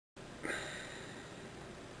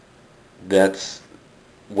that's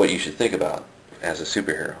what you should think about as a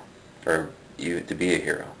superhero, or you to be a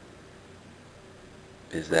hero,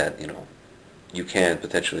 is that, you can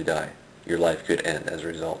potentially die. Your life could end as a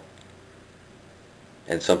result.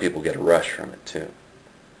 And some people get a rush from it too.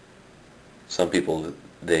 Some people,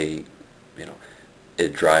 it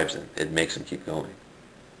drives them. It makes them keep going.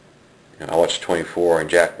 I watched 24 and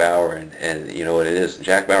Jack Bauer, and you know what it is?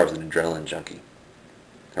 Jack Bauer's an adrenaline junkie.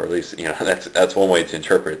 Or at least, that's one way to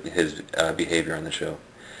interpret his behavior on the show.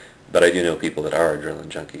 But I do know people that are adrenaline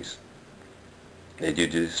junkies. They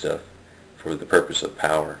do stuff for the purpose of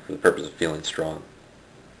power, for the purpose of feeling strong.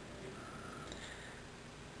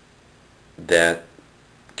 That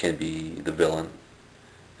can be the villain.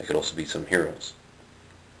 That could also be some heroes.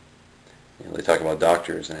 They talk about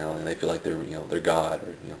doctors and how they feel like they're God,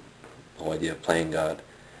 or the whole idea of playing God.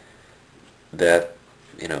 That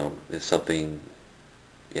is something.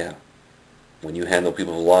 Yeah, when you handle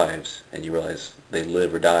people's lives and you realize they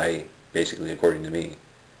live or die basically according to me,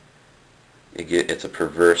 it's a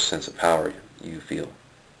perverse sense of power you feel.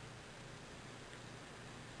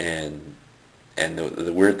 And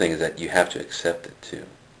the weird thing is that you have to accept it too.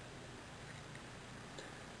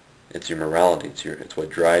 It's your morality. It's what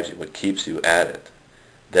drives you, what keeps you at it.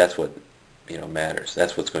 That's what matters.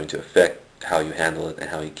 That's what's going to affect how you handle it and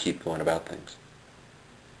how you keep going about things.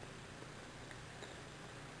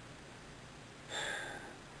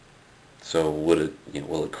 So will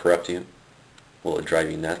it corrupt you? Will it drive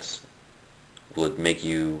you nuts? Will it make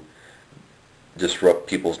you disrupt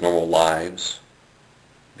people's normal lives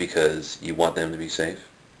because you want them to be safe?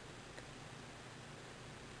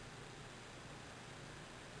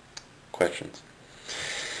 Questions.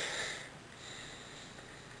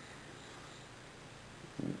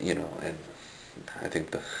 And I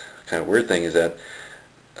think the kind of weird thing is that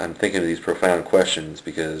I'm thinking of these profound questions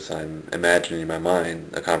because I'm imagining in my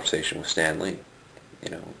mind a conversation with Stan Lee,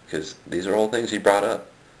 because these are all things he brought up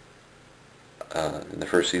in the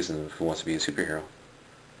first season of Who Wants to Be a Superhero.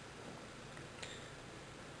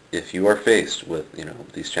 If you are faced with,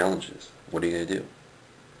 these challenges, what are you going to do?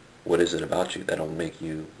 What is it about you that'll make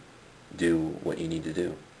you do what you need to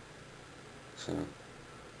do? So,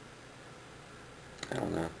 I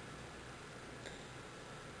don't know.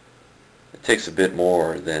 It takes a bit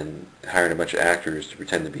more than hiring a bunch of actors to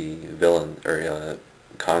pretend to be villain or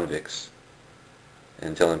convicts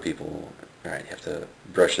and telling people, all right, you have to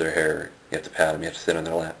brush their hair, you have to pat them, you have to sit on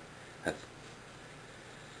their lap.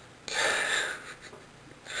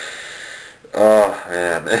 Oh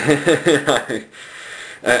man,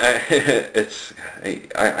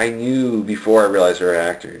 I knew before I realized they were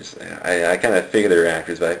actors. I kind of figured they were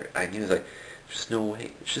actors, but I knew, it was like, there's just no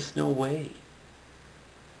way. There's just no way.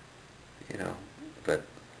 But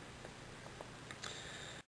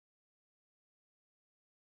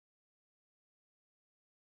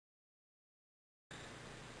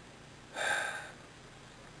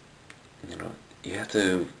you have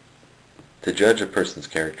to judge a person's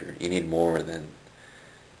character. You need more than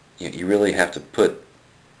you really have to put.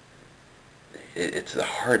 It's a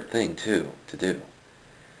hard thing too to do.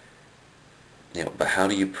 But how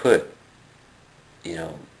do you put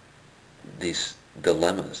these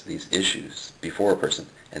dilemmas, these issues before a person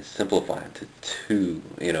and simplify them to two,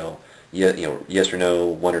 yes or no,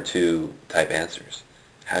 one or two type answers?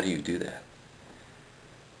 How do you do that?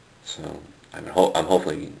 So I'm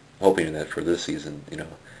hoping that for this season, Who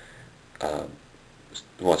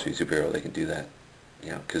Wants to Be a Superhero, they can do that,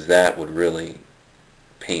 because that would really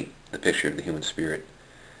paint the picture of the human spirit.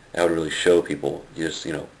 That would really show people just,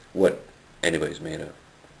 what anybody's made of.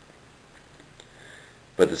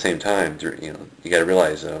 But at the same time, you got to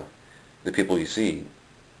realize, though, the people you see,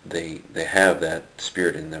 they have that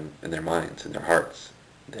spirit in them, in their minds, in their hearts,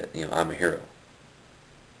 that I'm a hero.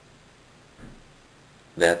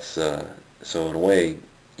 That's so in a way,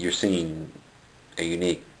 you're seeing a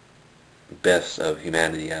unique best of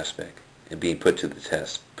humanity aspect and being put to the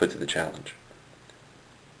test, put to the challenge.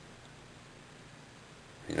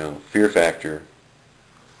 Fear factor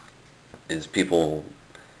is people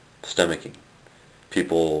stomaching,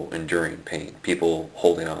 people enduring pain, people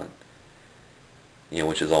holding on,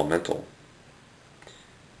 which is all mental.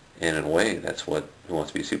 And in a way, that's what Who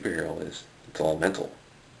Wants to Be a Superhero is. It's all mental.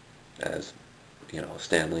 As,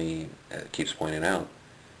 Stan Lee keeps pointing out,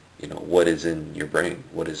 what is in your brain?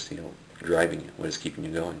 What is, driving you? What is keeping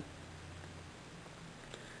you going?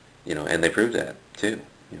 And they proved that, too,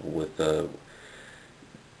 with the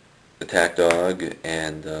attack dog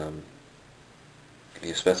and the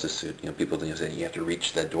asbestos suit. People say you have to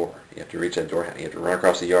reach that door. You have to reach that door handle. You have to run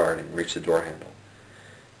across the yard and reach the door handle.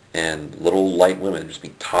 And little light women just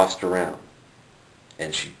being tossed around.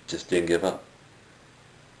 and she just didn't give up.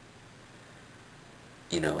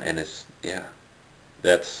 And it's, yeah,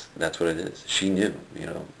 that's what it is. She knew,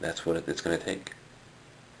 that's what it's going to take.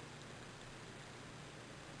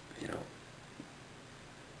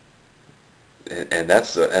 And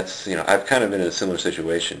that's I've kind of been in a similar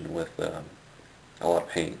situation with a lot of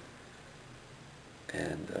pain,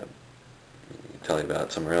 and tell you about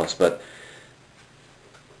it somewhere else. But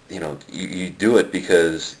you do it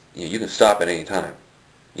because you can stop at any time.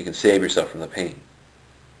 You can save yourself from the pain,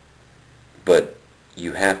 but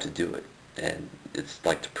you have to do it, and it's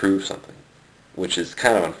like to prove something, which is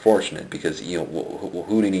kind of unfortunate because who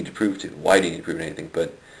do you need to prove to? Why do you need to prove anything?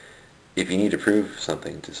 But if you need to prove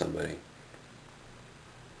something to somebody,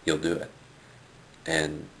 you'll do it.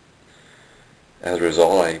 And as a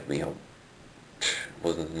result, I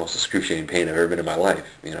was in the most excruciating pain I've ever been in my life.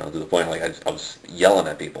 To the point like I was yelling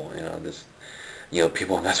at people.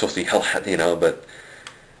 People I'm not supposed to yell at. But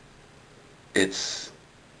it's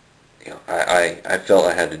I felt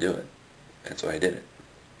I had to do it, and so I did it.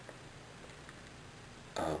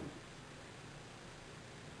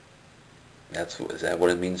 Is that what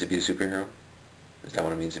it means to be a superhero? Is that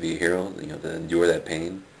what it means to be a hero? To endure that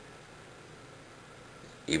pain,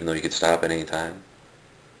 even though you could stop at any time?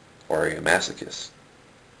 Or are you a masochist?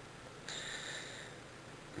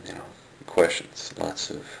 Questions, lots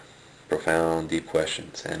of profound, deep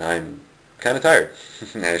questions, and I'm kind of tired.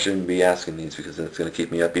 I shouldn't be asking these because it's going to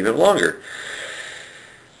keep me up even longer.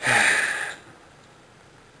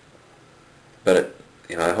 But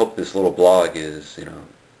I hope this little blog is,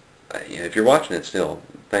 if you're watching it still,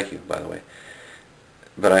 thank you, by the way.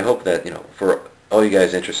 But I hope that, for all you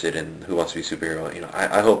guys interested in Who Wants to Be a Superhero,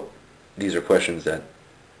 I hope these are questions that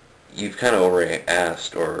you've kind of already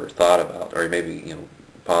asked or thought about, or maybe,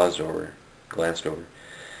 paused over, glanced over.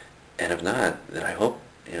 And if not, then I hope,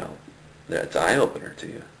 that it's an eye-opener to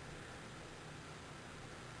you.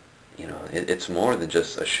 It's more than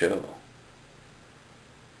just a show.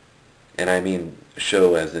 And I mean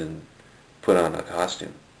show as in put on a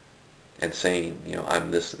costume and saying,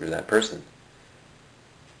 I'm this or that person.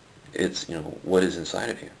 It's, what is inside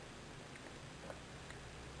of you.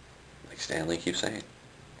 Like Stan Lee keeps saying.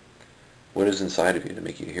 What is inside of you to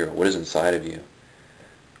make you a hero? What is inside of you,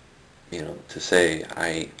 to say,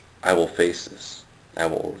 I will face this. I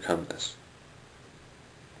will overcome this.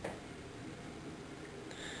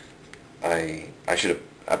 I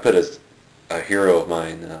put a hero of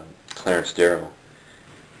mine, Clarence Darrow,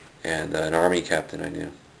 and an army captain I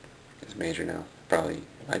knew. He's a major now. Probably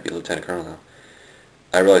might be a lieutenant colonel now.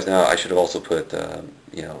 I realize now I should have also put,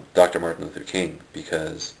 Dr. Martin Luther King,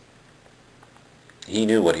 because he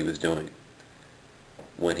knew what he was doing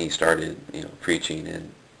when he started, preaching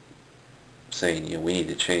and saying, we need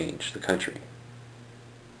to change the country.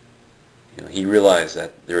 He realized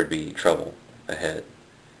that there would be trouble ahead,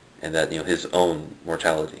 and that, his own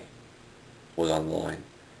mortality was on the line,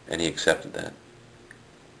 and he accepted that.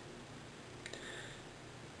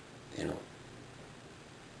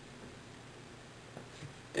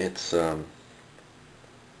 It's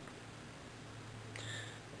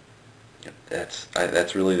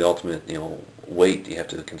that's really the ultimate weight you have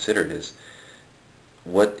to consider is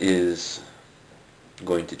what is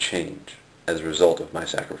going to change as a result of my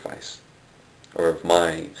sacrifice or of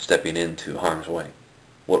my stepping into harm's way.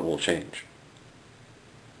 What will change?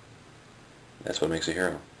 That's what makes a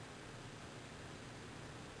hero.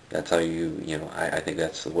 That's how I think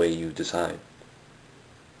that's the way you decide.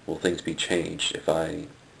 Will things be changed if I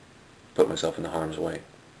put myself into harm's way?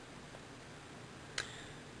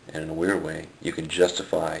 And in a weird way, you can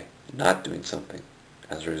justify not doing something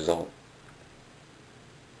as a result.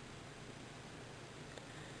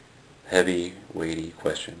 Heavy, weighty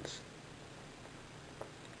questions.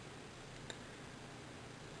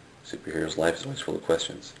 Superhero's life is always full of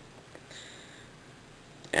questions.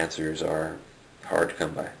 Answers are hard to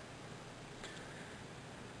come by.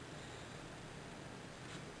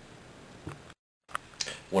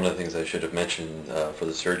 One of the things I should have mentioned for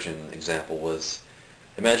the surgeon example was,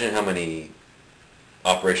 imagine how many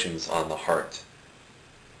operations on the heart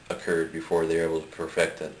occurred before they were able to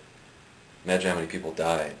perfect it. Imagine how many people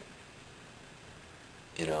died.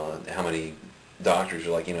 How many doctors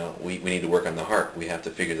are like, we need to work on the heart. We have to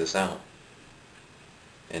figure this out.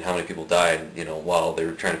 And how many people died, while they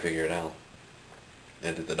were trying to figure it out.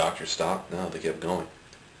 And did the doctors stop? No, they kept going.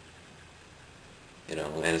 And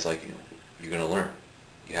it's like, you're going to learn.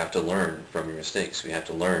 You have to learn from your mistakes. You have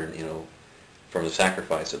to learn, from the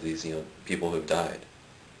sacrifice of these, people who have died.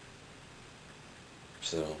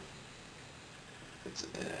 So, it's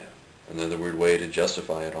another weird way to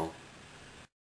justify it all.